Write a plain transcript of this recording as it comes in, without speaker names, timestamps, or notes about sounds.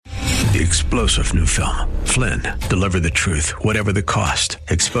The explosive new film, Flynn, deliver the truth, whatever the cost,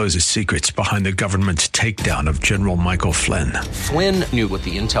 exposes secrets behind the government's takedown of General Michael Flynn. Flynn knew what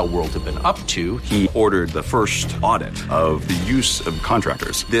the intel world had been up to. He ordered the first audit of the use of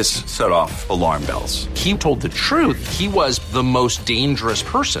contractors. This set off alarm bells. He told the truth. He was the most dangerous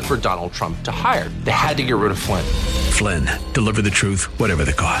person for Donald Trump to hire. They had to get rid of Flynn. Flynn, deliver the truth, whatever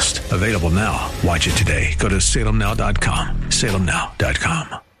the cost. Available now. Watch it today. Go to salemnow.com.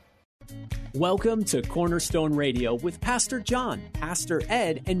 salemnow.com. Welcome to Cornerstone Radio with Pastor John, Pastor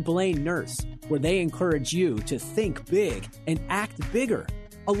Ed, and Blaine Nurse, where they encourage you to think big and act bigger.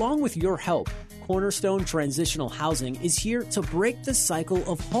 Along with your help, Cornerstone Transitional Housing is here to break the cycle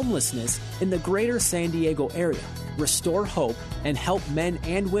of homelessness in the greater San Diego area, restore hope, and help men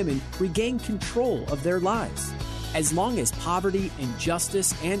and women regain control of their lives. As long as poverty,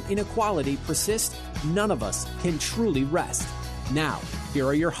 injustice, and inequality persist, none of us can truly rest. Now, here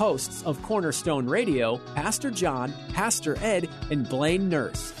are your hosts of Cornerstone Radio, Pastor John, Pastor Ed, and Blaine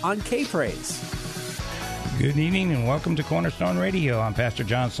Nurse on K-Praise. Good evening and welcome to Cornerstone Radio. I'm Pastor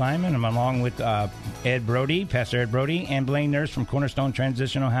John Simon. I'm along with Ed Brody, Pastor Ed Brody, and Blaine Nurse from Cornerstone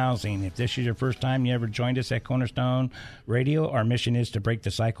Transitional Housing. If this is your first time you ever joined us at Cornerstone Radio, our mission is to break the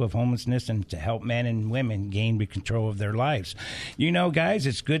cycle of homelessness and to help men and women gain control of their lives. You know, guys,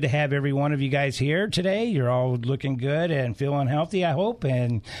 it's good to have every one of you guys here today. You're all looking good and feeling healthy, I hope,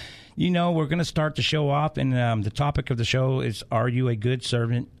 and you know, we're going to start the show off, and the topic of the show is, are you a good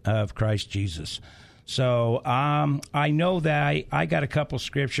servant of Christ Jesus? So I know that I got a couple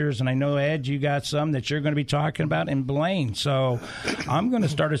scriptures, and I know, Ed, you got some that you're going to be talking about, and Blaine. So I'm going to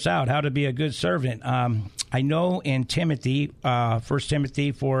start us out, how to be a good servant. I know in Timothy, 1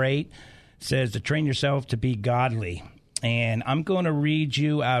 Timothy 4:8 says to train yourself to be godly. And I'm going to read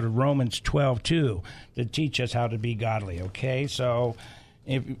you out of Romans 12:2 to teach us how to be godly, okay? So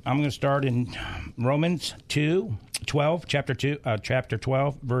I'm going to start in Romans 12, chapter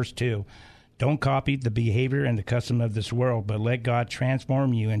 12, verse 2. Don't copy the behavior and the custom of this world, but let God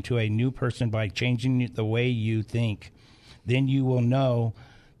transform you into a new person by changing the way you think. Then you will know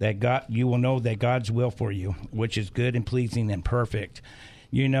that God's will for you, which is good and pleasing and perfect.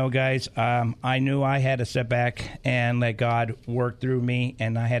 You know, guys, I knew I had to sit back and let God work through me,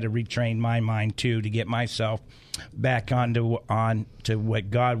 and I had to retrain my mind too to get myself back onto what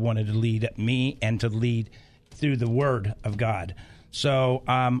God wanted to lead me and to lead through the Word of God. So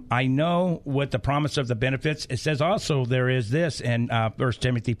I know what the promise of the benefits. It says also there is this in 1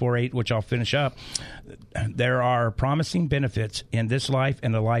 Timothy 4:8, which I'll finish up. There are promising benefits in this life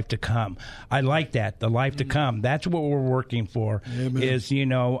and the life to come. I like that, the life to come. That's what we're working for. Amen. Is, you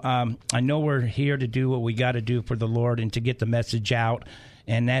know, I know we're here to do what we got to do for the Lord and to get the message out.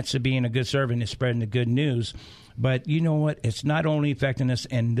 And that's being a good servant, is spreading the good news. But you know what? It's not only affecting us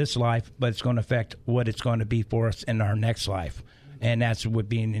in this life, but it's going to affect what it's going to be for us in our next life. And that's what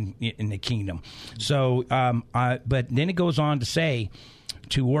being in the kingdom. So, but then it goes on to say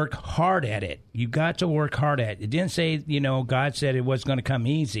to work hard at it. You got to work hard at it. It didn't say, you know, God said it was going to come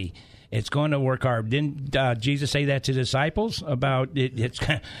easy. It's going to work hard. Didn't Jesus say that to the disciples about it?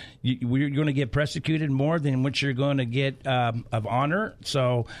 You're going to get persecuted more than what you're going to get of honor.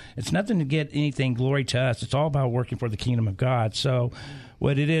 So it's nothing to get anything glory to us. It's all about working for the kingdom of God. So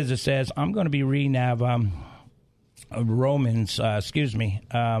what it is, it says, I'm going to be reading out of Romans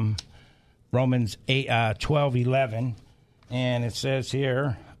 12:11, and it says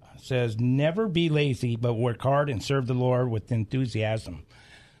here, never be lazy, but work hard and serve the Lord with enthusiasm.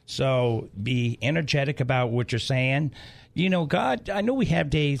 So be energetic about what you're saying. You know, God, I know we have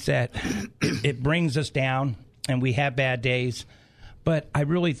days that it brings us down, and we have bad days, but I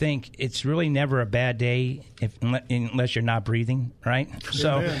really think it's really never a bad day unless you're not breathing, right?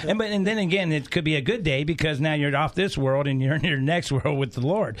 So, and then again, it could be a good day because now you're off this world and you're in your next world with the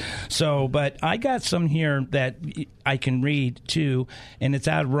Lord. So, but I got some here that I can read too, and it's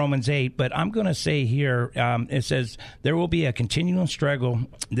out of Romans 8. But I'm going to say here, it says there will be a continual struggle.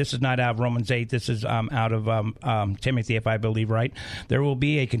 This is not out of Romans 8. This is out of Timothy, if I believe right. There will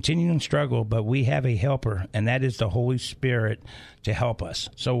be a continuing struggle, but we have a helper, and that is the Holy Spirit to help us.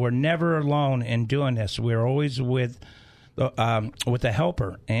 So we're never alone in doing this. We're always with a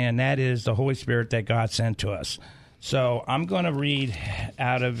helper, and that is the Holy Spirit that God sent to us. So I'm going to read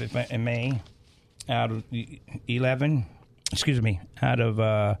out of, if I may, out of 8:11,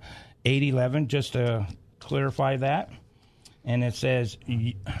 just to clarify that. And it says,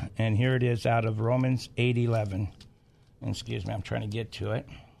 and here it is out of Romans 8:11. Excuse me, I'm trying to get to it.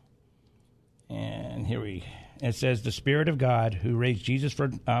 And it says, the Spirit of God who raised Jesus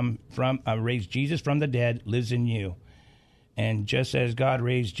from the dead lives in you. And just as God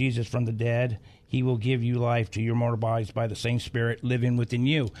raised Jesus from the dead, he will give you life to your mortal bodies by the same Spirit living within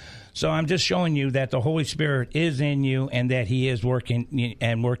you. So I'm just showing you that the Holy Spirit is in you and that he is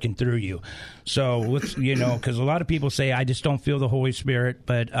working through you. So, because a lot of people say, I just don't feel the Holy Spirit,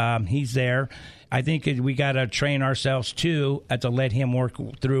 but he's there. I think we got to train ourselves, too, to let him work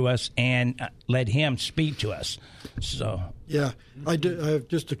through us and let him speak to us. So, yeah, I have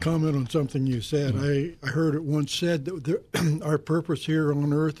just a comment on something you said. I heard it once said that our purpose here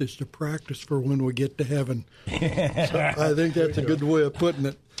on earth is to practice for when we get to heaven. So I think that's a good way of putting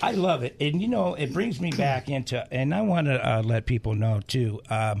it. I love it. And, it brings me back into, and I want to let people know, too,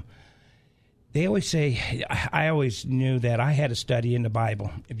 they always say, I always knew that I had to study in the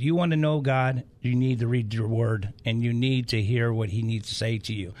Bible. If you want to know God, you need to read your word, and you need to hear what he needs to say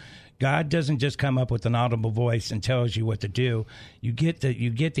to you. God doesn't just come up with an audible voice and tells you what to do. You get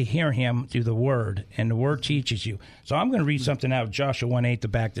to hear him through the word, and the word teaches you. So I'm going to read something out of Joshua 1:8 to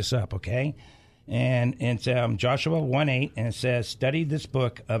back this up, okay? And it's Joshua 1:8, and it says, study this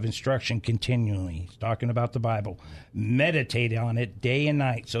book of instruction continually. It's talking about the Bible. Meditate on it day and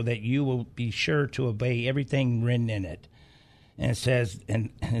night so that you will be sure to obey everything written in it. And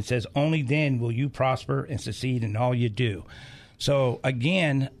it says, only then will you prosper and succeed in all you do. So,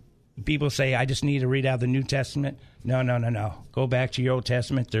 again, people say, I just need to read out the New Testament. No. Go back to your Old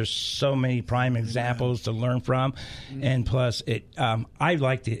Testament. There's so many prime examples to learn from, and plus, I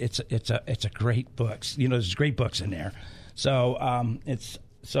liked it. It's a great book. There's great books in there. So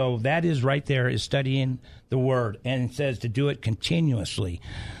so that is right there is studying the Word, and it says to do it continuously.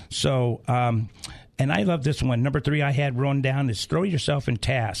 So and I love this one. Number 3 I had written down is throw yourself in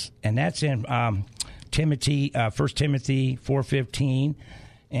tasks, and that's in 1 Timothy 4:15.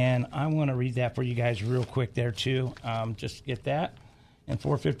 And I want to read that for you guys real quick there, too. Just get that. In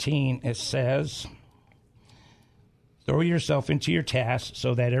 4:15, it says, throw yourself into your task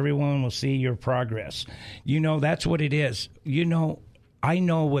so that everyone will see your progress. That's what it is. I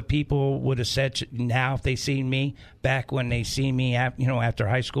know what people would have said now if they seen me back when they seen me, after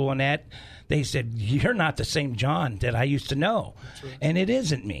high school and that. They said, you're not the same John that I used to know. Right. And it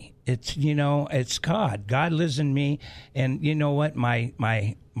isn't me. It's, it's God. God lives in me. And you know what? My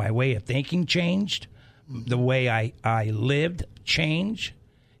way of thinking changed. The way I lived changed.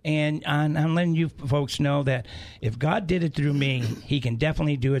 And I'm letting you folks know that if God did it through me, he can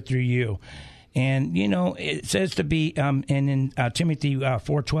definitely do it through you. And, it says to be, and in Timothy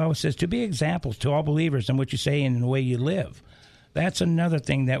 4:12, it says to be examples to all believers in what you say and in the way you live. That's another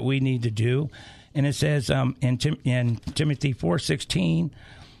thing that we need to do. And it says in Timothy 4:16,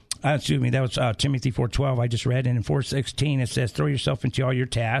 that was Timothy 4:12 I just read. And in 4:16, it says, throw yourself into all your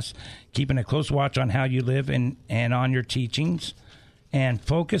tasks, keeping a close watch on how you live and on your teachings, and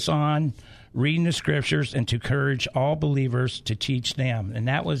focus on reading the scriptures and to encourage all believers to teach them. And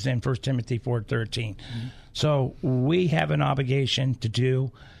that was in 1 Timothy 4:13. Mm-hmm. So we have an obligation to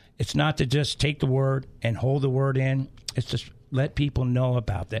do. It's not to just take the word and hold the word in. It's to let people know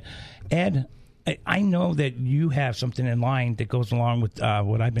about that. Ed, I know that you have something in line that goes along with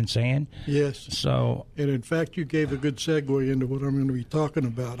what I've been saying. Yes. So, and in fact, you gave a good segue into what I'm going to be talking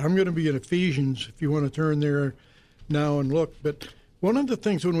about. I'm going to be in Ephesians, if you want to turn there now and look. But one of the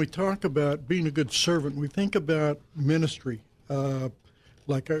things when we talk about being a good servant, we think about ministry,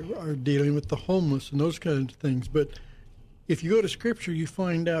 like our dealing with the homeless and those kinds of things. But if you go to Scripture, you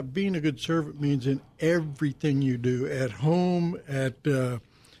find out being a good servant means in everything you do, at home, at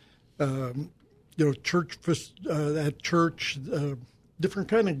church, at church, different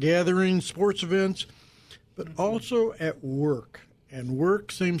kind of gatherings, sports events, but also at work. And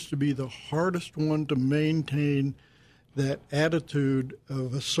work seems to be the hardest one to maintain that attitude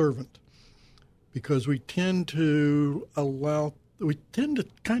of a servant, because we tend to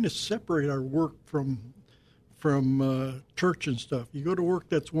kind of separate our work from church and stuff. You go to work,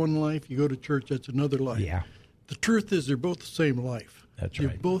 that's one life. You go to church, that's another life. Yeah. The truth is they're both the same life. That's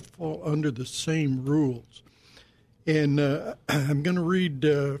right. You both fall under the same rules. And I'm going to read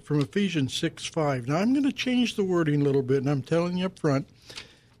from Ephesians 6:5. Now, I'm going to change the wording a little bit, and I'm telling you up front,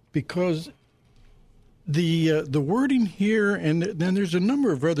 because the wording here, and then there's a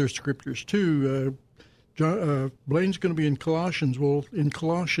number of other scriptures, too. Blaine's going to be in Colossians. Well, in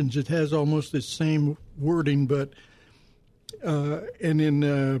Colossians, it has almost the same wording, but and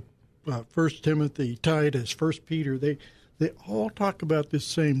in 1 Timothy, Titus, 1 Peter, they all talk about this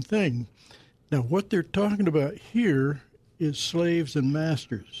same thing. Now, what they're talking about here is slaves and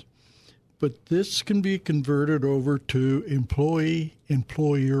masters, but this can be converted over to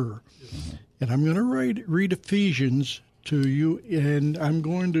employee-employer. And I'm going to read Ephesians to you, and I'm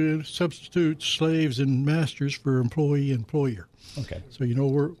going to substitute slaves and masters for employee, employer. Okay. So you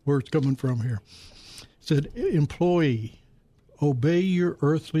know where it's coming from here. It said, employee, obey your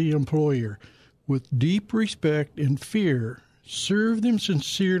earthly employer with deep respect and fear. Serve them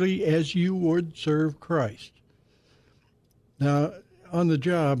sincerely as you would serve Christ. Now, on the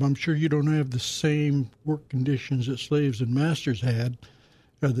job, I'm sure you don't have the same work conditions that slaves and masters had,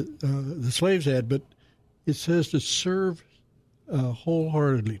 or the slaves had, but it says to serve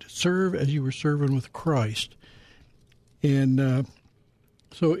wholeheartedly, to serve as you were serving with Christ. And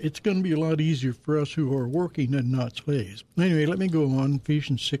so it's going to be a lot easier for us who are working and not slaves. Anyway, let me go on,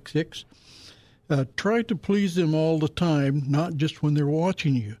 Ephesians 6:6. Try to please them all the time, not just when they're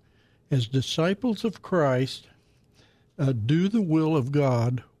watching you. As disciples of Christ, do the will of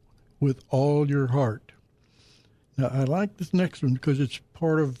God with all your heart. Now, I like this next one because it's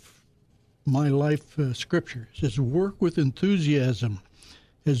part of my life scripture. It says, work with enthusiasm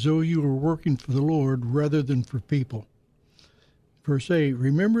as though you were working for the Lord rather than for people. Verse 8,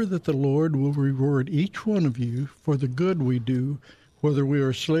 remember that the Lord will reward each one of you for the good we do, whether we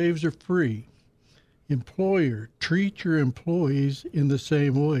are slaves or free. Employer, treat your employees in the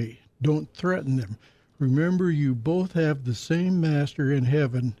same way. Don't threaten them. Remember, you both have the same master in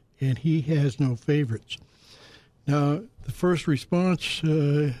heaven, and he has no favorites. Now, the first response,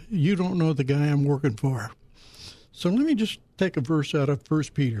 you don't know the guy I'm working for. So let me just take a verse out of 1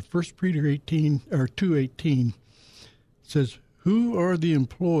 Peter. 1 Peter 2:18 says, who are the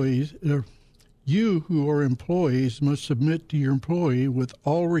employees? You who are employees must submit to your employee with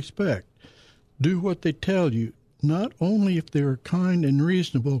all respect. Do what they tell you, not only if they are kind and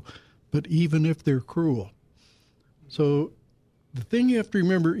reasonable, but even if they're cruel. So the thing you have to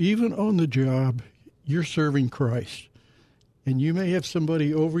remember, even on the job, you're serving Christ. And you may have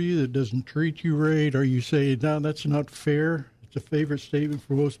somebody over you that doesn't treat you right, or you say, no, that's not fair. It's a favorite statement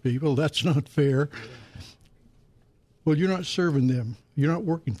for most people. That's not fair. Well, you're not serving them. You're not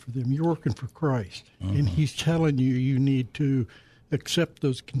working for them. You're working for Christ. And he's telling you you need to accept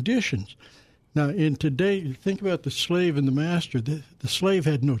those conditions. Now, in today, think about the slave and the master. The slave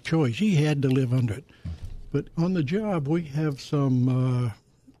had no choice. He had to live under it. But on the job, we have some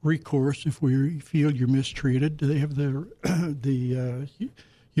recourse if we feel you're mistreated. They have the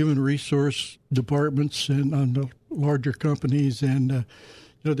human resource departments and on the larger companies. And,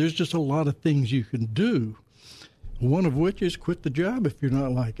 there's just a lot of things you can do, one of which is quit the job if you're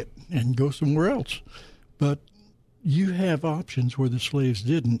not like it and go somewhere else. But you have options where the slaves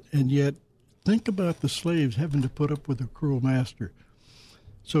didn't, and yet think about the slaves having to put up with a cruel master.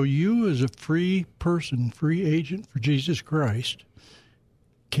 So you as a free person, free agent for Jesus Christ,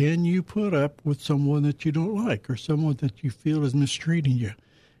 can you put up with someone that you don't like or someone that you feel is mistreating you?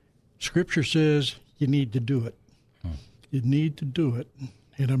 Scripture says you need to do it. You need to do it.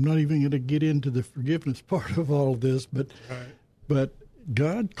 And I'm not even going to get into the forgiveness part of all of this, but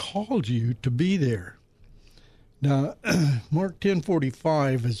God called you to be there. Now, Mark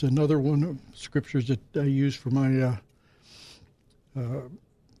 10:45 is another one of scriptures that I use for my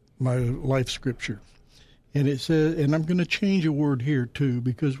my life scripture. And it says, and I'm going to change a word here too,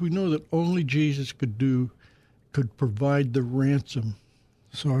 because we know that only Jesus could provide the ransom.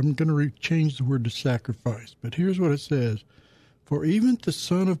 So I'm going to change the word to sacrifice. But here's what it says. For even the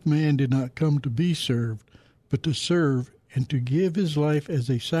Son of Man did not come to be served, but to serve and to give his life as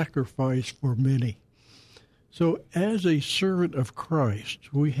a sacrifice for many. So as a servant of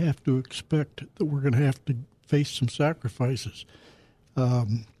Christ, we have to expect that we're going to have to face some sacrifices,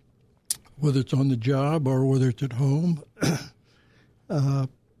 whether it's on the job or whether it's at home.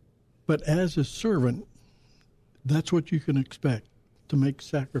 But as a servant, that's what you can expect, to make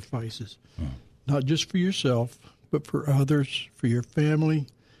sacrifices, not just for yourself, but for others, for your family.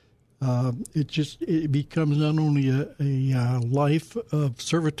 It becomes not only a life of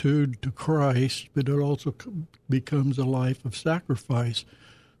servitude to Christ, but it also becomes a life of sacrifice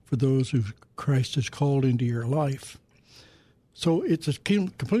for those who Christ has called into your life. So it's a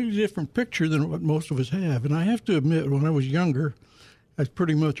completely different picture than what most of us have. And I have to admit, when I was younger, I was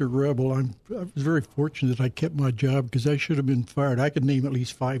pretty much a rebel. I was very fortunate that I kept my job because I should have been fired. I could name at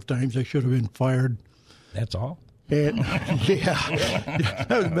least 5 times I should have been fired. That's all? And that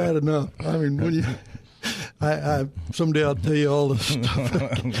was bad enough. I mean, when you, I someday I'll tell you all this stuff.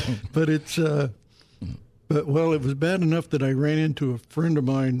 But it's, it was bad enough that I ran into a friend of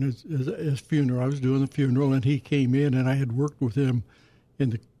mine at his funeral. I was doing the funeral, and he came in, and I had worked with him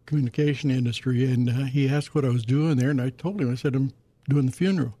in the communication industry, and he asked what I was doing there, and I told him. I said, I'm doing the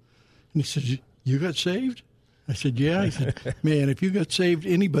funeral. And he said, you got saved? I said, yeah. He said, man, if you got saved,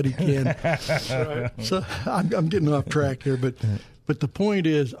 anybody can. Right. So I'm getting off track here, but the point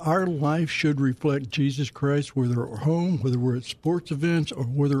is our life should reflect Jesus Christ, whether we're at home, whether we're at sports events, or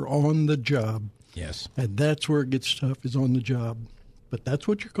whether on the job. Yes. And that's where it gets tough, is on the job. But that's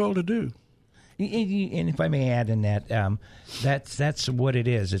what you're called to do. And if I may add in that, that's what it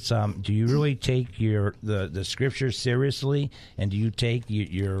is. It's do you really take the scriptures seriously, and do you take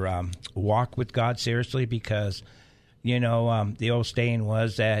your walk with God seriously? Because the old saying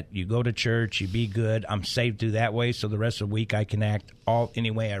was that you go to church, you be good. I'm saved through that way, so the rest of the week I can act any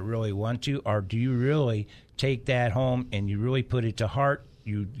way I really want to. Or do you really take that home and you really put it to heart?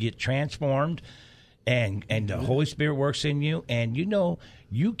 You get transformed, and the Holy Spirit works in you, and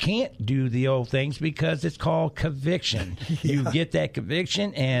you can't do the old things because it's called conviction. Yeah. You get that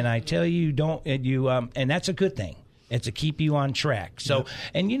conviction, and I tell you, and that's a good thing. It's to keep you on track. So, yep.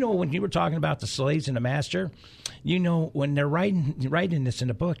 And when you were talking about the slaves and the master, when they're writing this in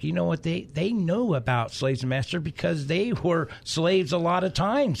the book, you know what they know about slaves and master because they were slaves a lot of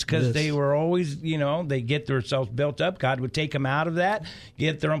times because they were always, they get themselves built up. God would take them out of that,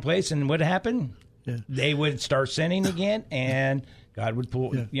 get their own place, and what happened? Yeah. They would start sinning again, and God would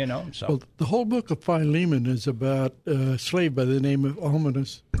pull, So. Well, the whole book of Philemon is about a slave by the name of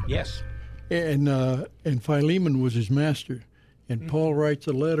Onesimus. Yes. And Philemon was his master. And Paul writes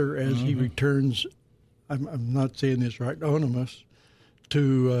a letter as he returns, I'm not saying this right, Onesimus,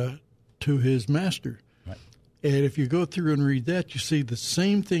 to his master. Right. And if you go through and read that, you see the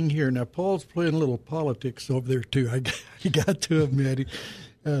same thing here. Now, Paul's playing a little politics over there, too. I got to admit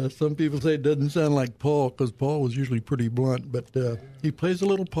it. Some people say it doesn't sound like Paul because Paul was usually pretty blunt, but he plays a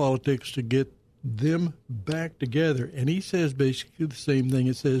little politics to get them back together. And he says basically the same thing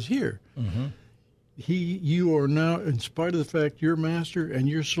it says here. Mm-hmm. You are now, in spite of the fact you're master and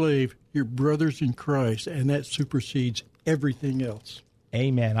you're slave, you're brothers in Christ, and that supersedes everything else.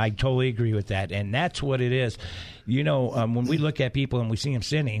 Amen. I totally agree with that. And that's what it is. When we look at people and we see them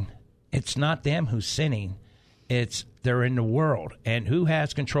sinning, it's not them who's sinning. They're in the world, and who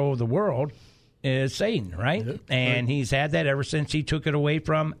has control of the world is Satan, right? Yep. And he's had that ever since he took it away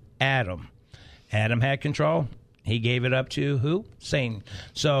from Adam. Adam had control. He gave it up to who? Satan.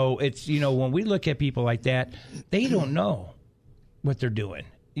 So it's, when we look at people like that, they don't know what they're doing.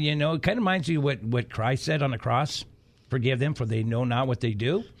 It kind of reminds you what Christ said on the cross. Forgive them, for they know not what they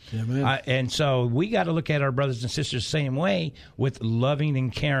do. And so we got to look at our brothers and sisters the same way with loving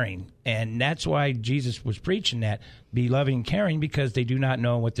and caring. And that's why Jesus was preaching that. Be loving and caring because they do not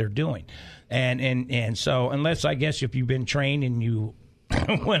know what they're doing. And so unless, I guess, if you've been trained and you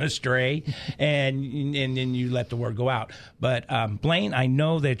went astray and then you let the word go out. But, Blaine, I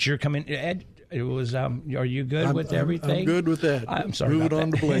know that you're coming. Ed, it was. Are you good with everything? I'm good with that. I'm sorry. Moving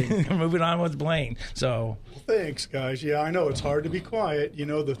on to Blaine. Moving on with Blaine. So. Thanks, guys. Yeah, I know it's hard to be quiet.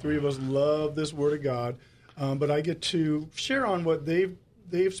 The three of us love this Word of God, but I get to share on what they've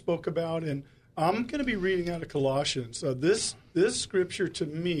spoke about, and I'm going to be reading out of Colossians. This scripture to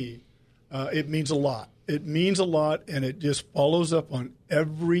me, it means a lot. It means a lot, and it just follows up on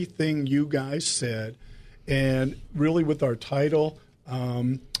everything you guys said, and really with our title.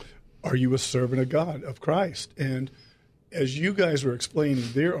 Are you a servant of God, of Christ? And as you guys were explaining,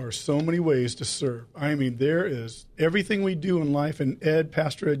 there are so many ways to serve. I mean, there is everything we do in life. And Ed,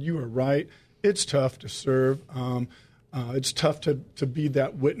 Pastor Ed, you are right. It's tough to serve. It's tough to be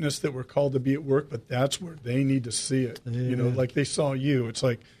that witness that we're called to be at work, but that's where they need to see it. Amen. Like they saw you. It's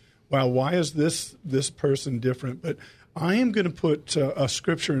like, wow, why is this person different? But I am going to put a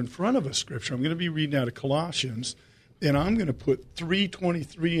scripture in front of a scripture. I'm going to be reading out of Colossians. And I'm going to put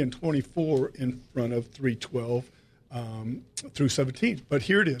 3:23 and 24 in front of 3:12 through 17. But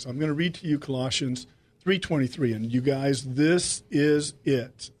here it is. I'm going to read to you Colossians 3:23. And you guys, this is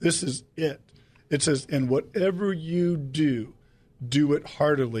it. This is it. It says, "And whatever you do, do it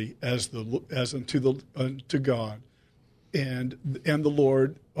heartily as unto God and the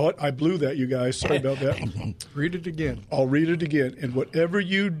Lord." Oh, I blew that, you guys. Sorry about that. Read it again. I'll read it again. "And whatever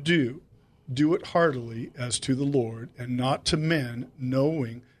you do it heartily as to the Lord and not to men,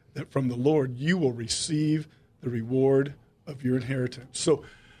 knowing that from the Lord you will receive the reward of your inheritance." So,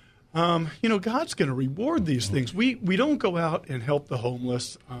 God's going to reward these things. We don't go out and help the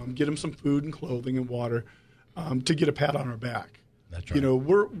homeless, get them some food and clothing and water to get a pat on our back. That's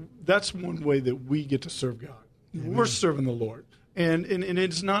right. That's one way that we get to serve God. Amen. We're serving the Lord. And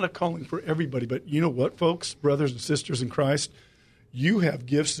it's not a calling for everybody. But you know what, folks, brothers and sisters in Christ, you have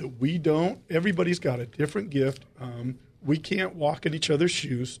gifts that we don't. Everybody's got a different gift. We can't walk in each other's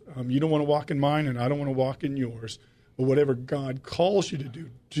shoes. You don't want to walk in mine, and I don't want to walk in yours. But whatever God calls you to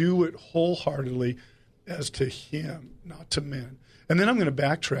do it wholeheartedly. as to him, not to men. And then I'm going to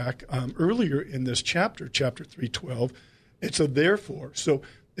backtrack. Earlier in this chapter 3:12, it's a therefore. So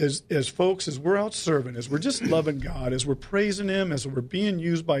as folks, as we're out serving, as we're just loving God, as we're praising him, as we're being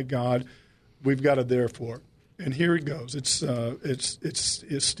used by God, we've got a therefore. And here it goes. It's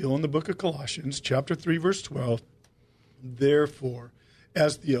still in the book of Colossians, chapter 3, verse 12. Therefore,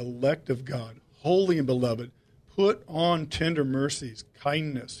 as the elect of God, holy and beloved, put on tender mercies,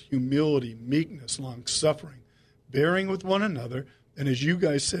 kindness, humility, meekness, long-suffering, bearing with one another, and as you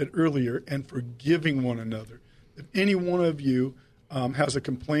guys said earlier, and forgiving one another. If any one of you has a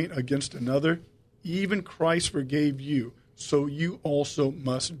complaint against another, even Christ forgave you, so you also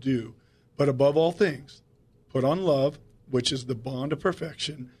must do. But above all things, put on love, which is the bond of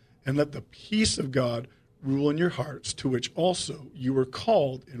perfection, and let the peace of God rule in your hearts, to which also you were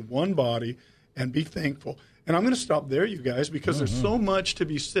called in one body, and be thankful. And I'm going to stop there, you guys, because there's so much to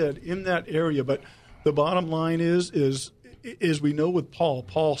be said in that area. But the bottom line is we know with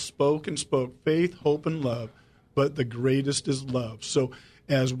Paul spoke and spoke faith, hope, and love, but the greatest is love. So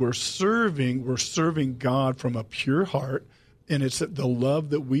as we're serving God from a pure heart, and it's the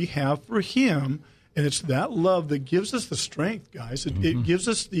love that we have for him, and it's that love that gives us the strength, guys. It gives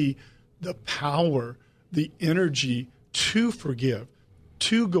us the power, the energy to forgive,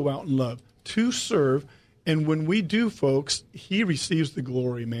 to go out and love, to serve. And when we do, folks, he receives the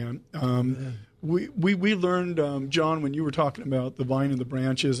glory, man. We learned, John, when you were talking about the vine and the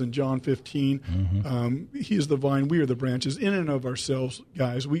branches in John 15, he is the vine, we are the branches. In and of ourselves,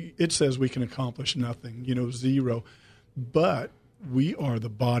 guys, it says we can accomplish nothing, zero. But we are the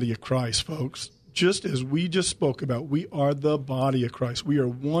body of Christ, folks. Just as we just spoke about, we are the body of Christ. We are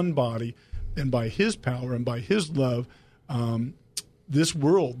one body, and by his power and by his love, this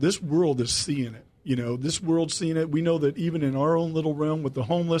world is seeing it. This world's seeing it. We know that even in our own little realm with the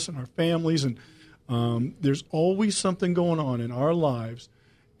homeless and our families, and there's always something going on in our lives,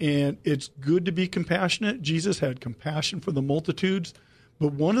 and it's good to be compassionate. Jesus had compassion for the multitudes,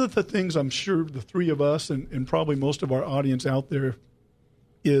 but one of the things I'm sure the three of us and probably most of our audience out there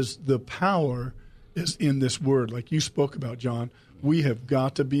is the power is in this word. Like you spoke about, John, we have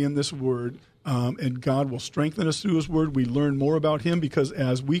got to be in this word. And God will strengthen us through his word. We learn more about him because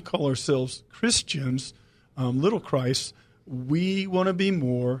as we call ourselves Christians, little Christ, we want to be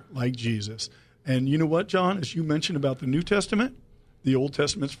more like Jesus. And you know what, John, as you mentioned about the New Testament, the Old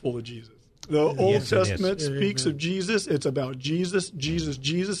Testament's full of Jesus. The Old Testament speaks of Jesus. It's about Jesus, Jesus,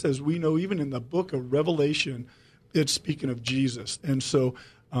 Jesus. As we know, even in the book of Revelation, it's speaking of Jesus. And so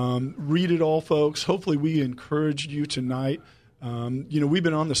read it all, folks. Hopefully we encouraged you tonight. We've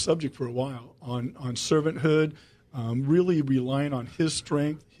been on the subject for a while on servanthood, really relying on his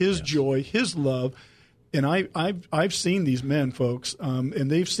strength, his joy, his love. And I've seen these men, folks, and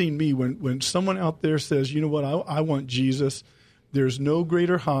they've seen me. When someone out there says, you know what, I want Jesus, there's no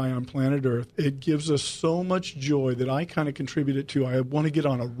greater high on planet Earth. It gives us so much joy that I kind of contributed to. I want to get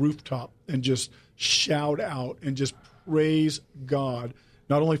on a rooftop and just shout out and just praise God,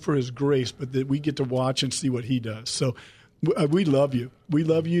 not only for his grace, but that we get to watch and see what he does. So we love you. We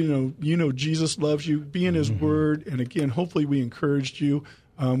love you. You know Jesus loves you. Be in his word. And again, hopefully we encouraged you.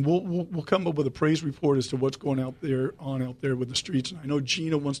 We'll come up with a praise report as to what's going out there with the streets. And I know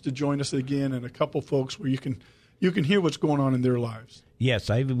Gina wants to join us again, and a couple folks where you can hear what's going on in their lives. Yes,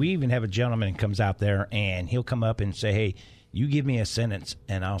 we even have a gentleman that comes out there, and he'll come up and say, hey, you give me a sentence,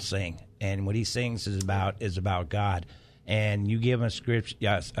 and I'll sing. And what he sings is about God. And you give him a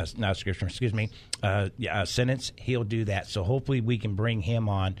sentence, he'll do that. So hopefully we can bring him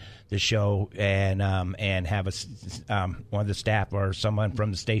on the show and have one of the staff or someone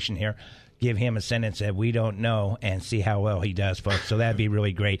from the station here give him a sentence that we don't know and see how well he does, folks. So that'd be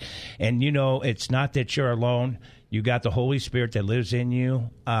really great. And, it's not that you're alone. You got the Holy Spirit that lives in you.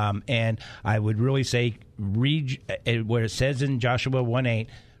 And I would really say read where it says in Joshua 1:8,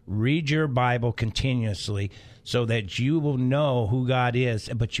 read your Bible continuously so that you will know who God is.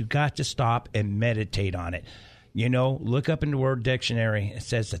 But you got to stop and meditate on it. Look up in the word dictionary. It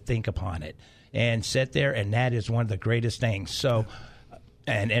says to think upon it and sit there, and that is one of the greatest things. So,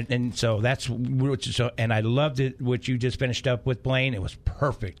 and so that's so. And I loved it what you just finished up with, Blaine. It was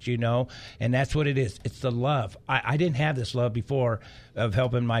perfect, and that's what it is. It's the love. I didn't have this love before of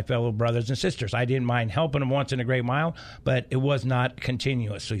helping my fellow brothers and sisters. I didn't mind helping them once in a great while, but it was not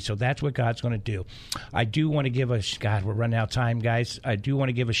continuously. So that's what God's going to do. I do want to give God, we're running out of time, guys. I do want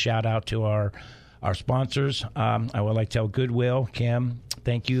to give a shout out to our sponsors. I would like to tell Goodwill, Kim,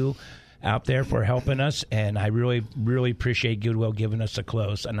 thank you out there for helping us, and I really, really appreciate Goodwill giving us the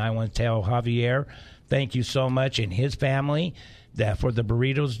clothes. And I want to tell Javier, thank you so much, and his family. that for the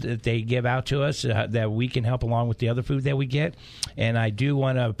burritos that they give out to us, that we can help along with the other food that we get. And I do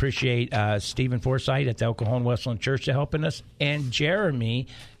want to appreciate Stephen Forsythe at the El Cajon Westland Church for helping us, and Jeremy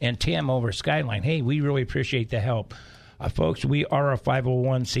and Tim over at Skyline. Hey, we really appreciate the help. Folks, we are a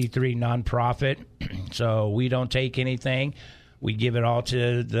 501c3 nonprofit, so we don't take anything. We give it all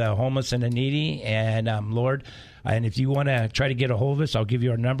to the homeless and the needy. And, Lord, and if you want to try to get a hold of us, I'll give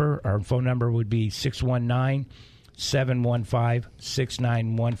you our number. Our phone number would be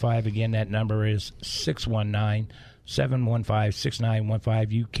 619-715-6915. Again, that number is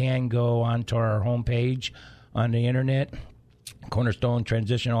 619-715-6915. You can go onto our homepage on the internet,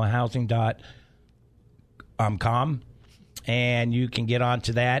 cornerstonetransitionalhousing.com, and you can get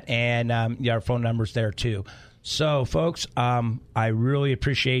onto that, and our phone number's there too. So, folks, I really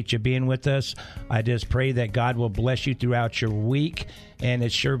appreciate you being with us. I just pray that God will bless you throughout your week, and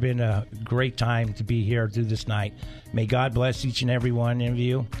it's sure been a great time to be here through this night. May God bless each and every one of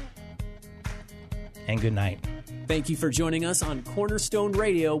you, and good night. Thank you for joining us on Cornerstone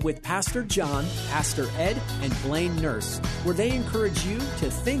Radio with Pastor John, Pastor Ed, and Blaine Nurse, where they encourage you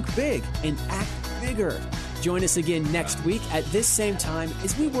to think big and act bigger. Join us again next week at this same time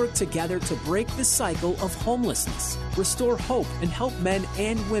as we work together to break the cycle of homelessness, restore hope, and help men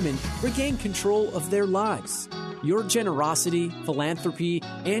and women regain control of their lives. Your generosity, philanthropy,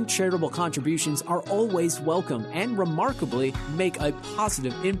 and charitable contributions are always welcome and remarkably make a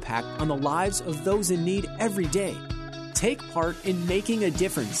positive impact on the lives of those in need every day. Take part in making a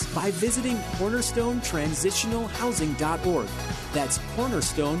difference by visiting cornerstonetransitionalhousing.org. That's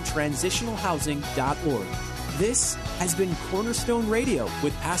cornerstonetransitionalhousing.org. This has been Cornerstone Radio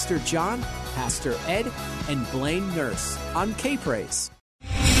with Pastor John, Pastor Ed, and Blaine Nurse on K-Praise.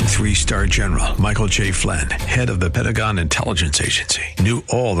 3-star General Michael J. Flynn, head of the Pentagon Intelligence Agency, knew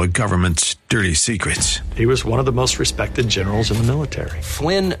all the government's dirty secrets. He was one of the most respected generals in the military.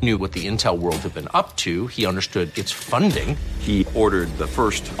 Flynn knew what the intel world had been up to. He understood its funding. He ordered the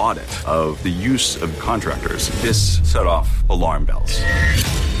first audit of the use of contractors. This set off alarm bells.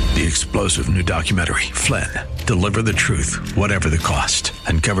 The explosive new documentary, Flynn, Deliver the Truth, Whatever the Cost,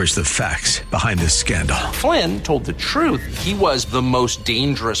 uncovers the facts behind this scandal. Flynn told the truth. He was the most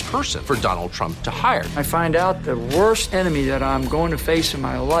dangerous person for Donald Trump to hire. I find out the worst enemy that I'm going to face in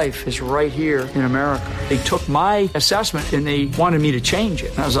my life is right here in America. They took my assessment and they wanted me to change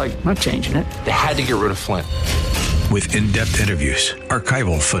it. And I was like, I'm not changing it. They had to get rid of Flynn. With in-depth interviews,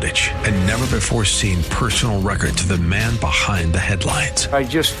 archival footage, and never-before-seen personal records of the man behind the headlines. I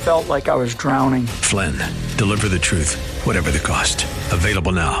just felt like I was drowning. Flynn, Deliver the Truth, Whatever the Cost.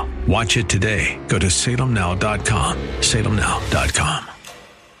 Available now. Watch it today. Go to salemnow.com. salemnow.com.